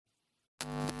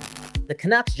The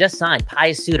Canucks just signed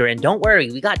Pius Suter, and don't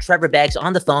worry, we got Trevor Beggs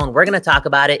on the phone. We're going to talk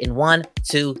about it in 1,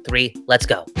 2, 3. Let's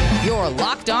go. You're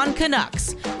Locked On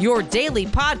Canucks, your daily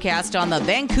podcast on the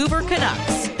Vancouver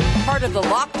Canucks. Part of the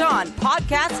Locked On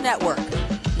Podcast Network,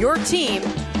 your team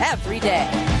every day.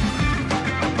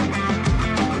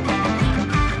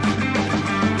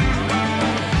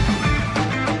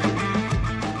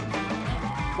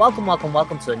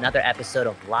 Welcome to another episode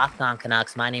of Locked On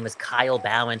Canucks. My name is Kyle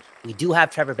Bowen. We do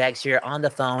have Trevor Beggs here on the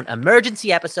phone.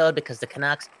 Emergency episode because the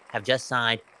Canucks have just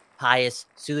signed Pius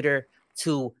Suter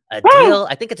to a deal.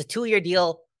 I think it's a 2-year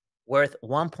deal worth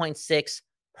 1.6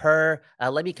 per.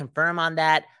 Let me confirm on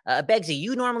that. Beggsy,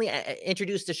 you normally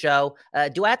introduce the show.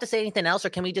 Do I have to say anything else,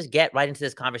 or can we just get right into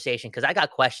this conversation? Because I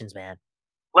got questions, man.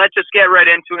 Let's just get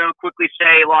right into it. I'll quickly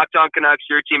say, Locked On Canucks,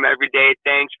 your team every day.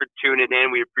 Thanks for tuning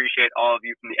in. We appreciate all of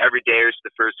you from the everydayers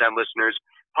to the first-time listeners.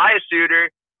 Pius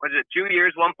Suter, was it 2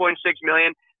 years, $1.6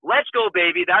 million? Let's go,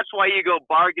 baby. That's why you go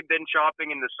bargain bin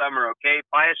shopping in the summer, okay?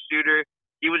 Pius Suter,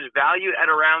 he was valued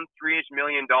at around $3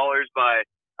 million by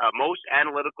most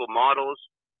analytical models.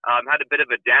 Had a bit of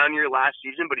a down year last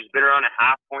season, but he's been around a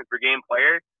half point per game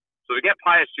player. So to get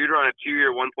Pius Suter on a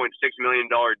 2-year, $1.6 million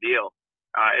deal,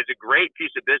 it's a great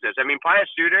piece of business. I mean,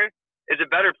 Pius Suter is a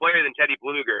better player than Teddy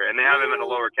Blueger, and they have him at a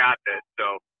lower cap hit.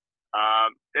 So,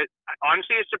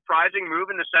 honestly, a surprising move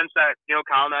in the sense that,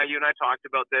 Kyle and you and I talked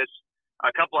about this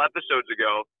a couple episodes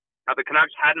ago, how the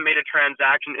Canucks hadn't made a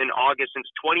transaction in August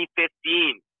since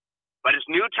 2015. But it's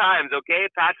new times, okay?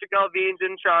 Patrick Allvin's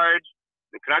in charge.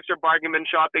 The Canucks are bargain bin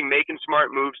shopping, making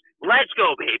smart moves. Let's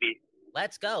go, baby.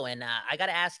 Let's go. And I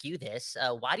got to ask you this.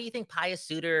 Why do you think Pius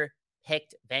Suter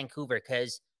picked Vancouver?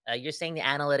 Because you're saying the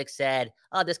analytics said,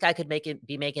 oh, this guy could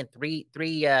be making three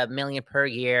million per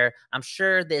year. I'm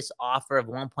sure this offer of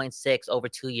 1.6 over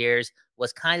 2 years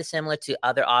was kind of similar to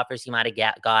other offers he might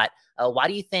have got. Why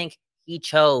do you think he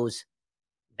chose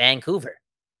Vancouver?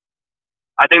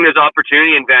 I think there's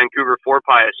opportunity in Vancouver for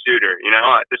Pius Suter.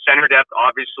 The center depth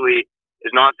obviously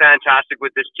is not fantastic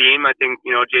with this team. I think,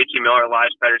 JT Miller,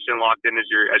 Elias Pettersson locked in as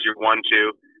your 1-2.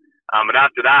 But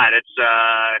after that, it's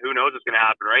who knows what's going to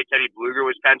happen, right? Teddy Blueger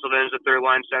was penciled in as a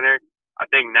third-line center. I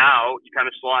think now you kind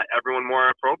of slot everyone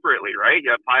more appropriately, right? You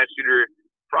have Pius Suter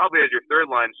probably as your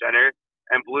third-line center,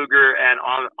 and Blueger and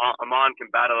Amon can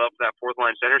battle up for that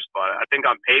fourth-line center spot. I think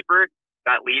on paper,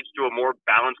 that leads to a more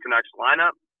balanced Canucks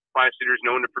lineup. Pius Suter is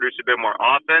known to produce a bit more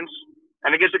offense,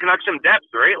 and it gives the Canucks some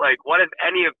depth, right? Like, what if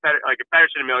any of if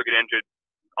Pettersson and Miller get injured,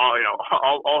 all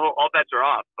bets are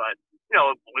off. But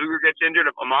if Blueger gets injured,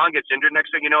 if Amon gets injured,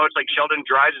 next thing you know, it's like Sheldon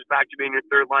Dries is back to being your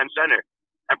third-line center.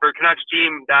 And for a Canucks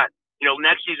team that,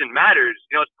 next season matters,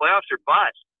 it's playoffs or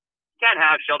bust. You can't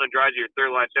have Sheldon Dries as your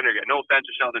third-line center again. No offense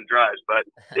to Sheldon Dries, but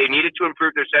they needed to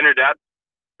improve their center depth.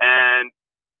 And,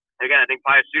 again, I think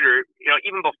Pius Suter,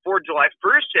 even before July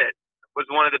 1st hit, was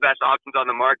one of the best options on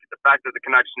the market. The fact that the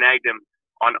Canucks snagged him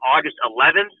on August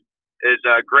 11th is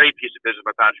a great piece of business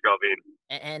by Patrick Allvin.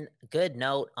 And good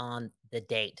note on the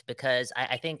date, because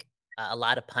I think a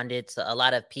lot of pundits, a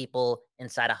lot of people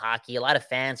inside of hockey, a lot of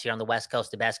fans here on the West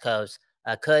Coast, the Best Coast,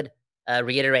 could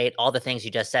reiterate all the things you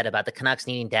just said about the Canucks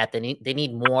needing depth. They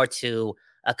need more to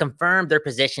confirm their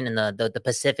position in the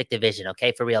Pacific Division,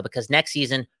 okay, for real, because next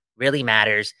season really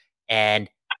matters. And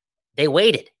they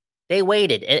waited,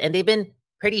 and they've been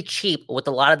pretty cheap with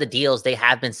a lot of the deals they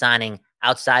have been signing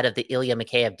outside of the Ilya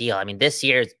Mikheyev deal. I mean, this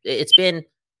year it's been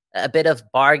a bit of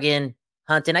bargain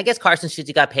hunting. I guess Carson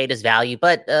Suter got paid his value,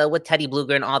 but with Teddy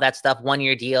Blueger and all that stuff,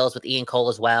 1-year deals with Ian Cole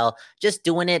as well, just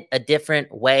doing it a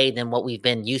different way than what we've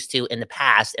been used to in the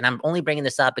past. And I'm only bringing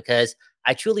this up because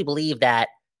I truly believe that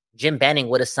Jim Benning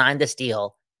would have signed this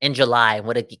deal in July and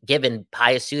would have given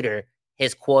Pius Suter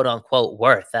his quote-unquote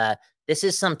worth. This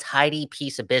is some tidy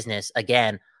piece of business,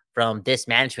 again, from this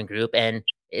management group, and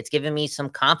it's given me some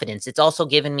confidence. It's also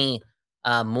given me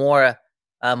more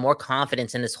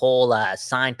confidence in this whole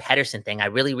sign Pettersson thing. I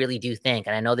really, really do think,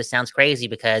 and I know this sounds crazy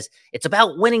because it's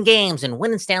about winning games and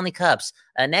winning Stanley Cups.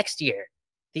 Next year,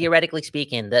 theoretically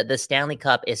speaking, the Stanley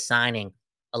Cup is signing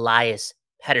Elias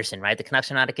Pettersson, right? The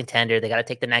Canucks are not a contender. They got to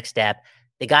take the next step.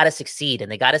 They got to succeed,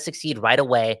 and they got to succeed right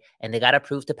away, and they got to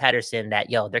prove to Pettersson that,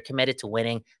 they're committed to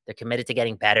winning. They're committed to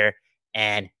getting better.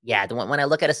 And yeah, when I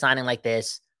look at a signing like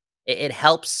this, it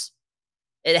helps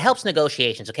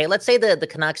negotiations. Okay, let's say the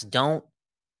Canucks don't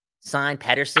sign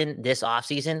Pettersson this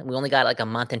offseason. We only got like a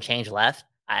month and change left.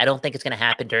 I don't think it's going to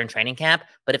happen during training camp.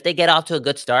 But if they get off to a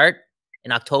good start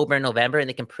in October and November, and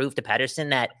they can prove to Pettersson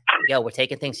that, we're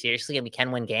taking things seriously and we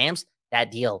can win games, that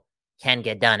deal can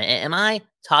get done. Am I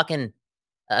talking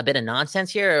a bit of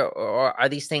nonsense here, or are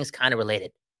these things kind of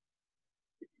related?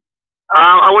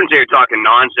 I wouldn't say you're talking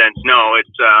nonsense. No,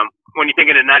 it's when you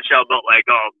think in a nutshell about like,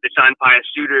 oh, they signed Pius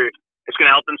Suter, it's going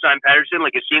to help them sign Pedersen.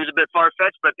 Like, it seems a bit far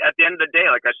fetched, but at the end of the day,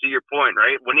 like, I see your point,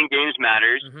 right? Winning games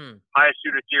matters. Mm-hmm. Pius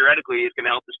Suter theoretically is going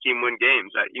to help this team win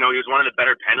games. He was one of the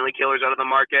better penalty killers out of the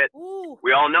market. Ooh.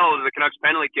 We all know the Canucks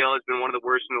penalty kill has been one of the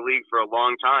worst in the league for a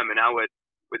long time, and now with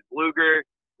Bluger,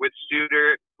 with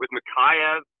Suter, with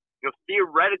Mikheyev,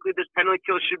 theoretically this penalty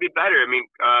kill should be better. I mean,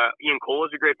 Ian Cole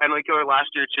was a great penalty killer last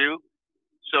year too.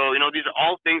 So, these are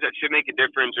all things that should make a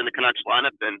difference in the Canucks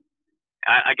lineup. And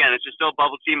again, it's just still a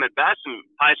bubble team at best, and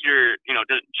Pius,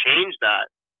 doesn't change that.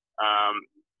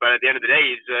 But at the end of the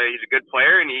day, he's a good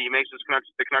player, and he makes the Canucks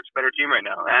a better team right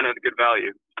now, and at a good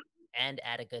value. And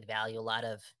at a good value, a lot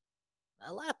of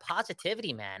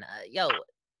positivity, man.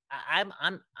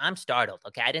 I'm startled.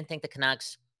 Okay, I didn't think the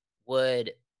Canucks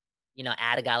would,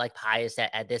 add a guy like Pius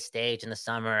at this stage in the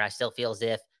summer. I still feel as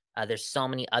if there's so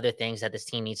many other things that this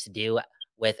team needs to do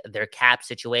with their cap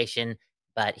situation,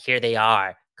 but here they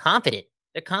are, confident.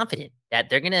 They're confident that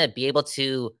they're going to be able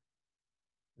to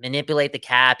manipulate the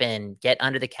cap and get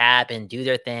under the cap and do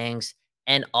their things.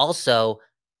 And also,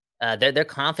 they're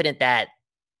confident that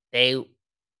they're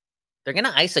going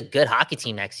to ice a good hockey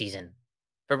team next season.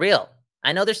 For real.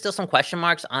 I know there's still some question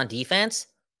marks on defense,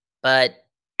 but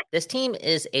this team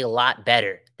is a lot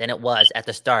better than it was at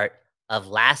the start of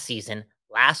last season,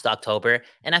 last October,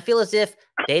 and I feel as if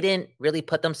they didn't really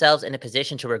put themselves in a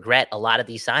position to regret a lot of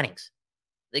these signings.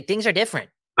 Like, things are different.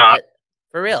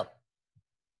 For real.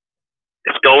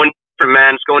 It's going different,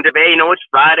 man. It's going different. Hey, it's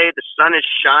Friday. The sun is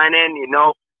shining.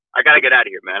 I got to get out of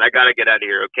here, man. I got to get out of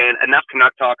here, okay? Enough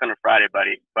Canuck talk on a Friday,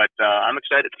 buddy. But I'm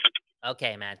excited.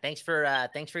 Okay, man. Thanks for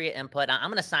your input.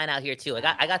 I'm gonna sign out here too.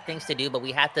 I got things to do, but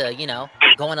we have to,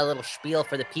 go on a little spiel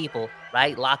for the people,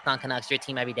 right? Locked On Canucks, your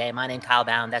team every day. My name's Kyle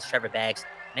Bound. That's Trevor Beggs.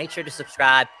 Make sure to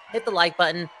subscribe, hit the like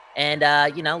button, and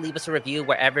leave us a review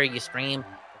wherever you stream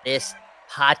this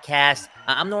podcast.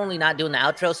 I'm normally not doing the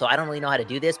outro, so I don't really know how to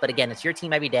do this. But again, it's your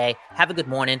team every day. Have a good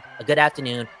morning, a good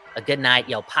afternoon, a good night.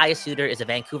 Pius Suter is a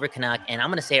Vancouver Canuck, and I'm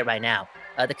gonna say it right now.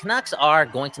 The Canucks are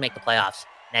going to make the playoffs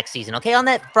next season, okay? On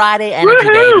that Friday energy,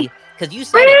 baby. Because you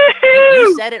said it.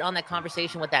 You said it on that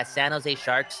conversation with that San Jose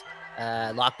Sharks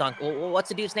Locked On. What's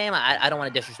the dude's name? I don't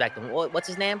want to disrespect him. What's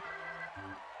his name?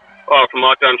 Oh, from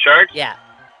Locked On Sharks? Yeah.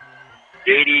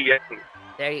 JD Young.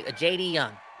 There you go. JD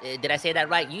Young. Did I say that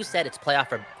right? You said it's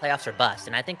playoffs or bust,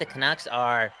 and I think the Canucks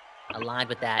are aligned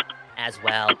with that as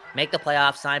well. Make the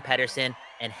playoffs, sign Pedersen,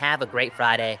 and have a great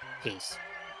Friday. Peace.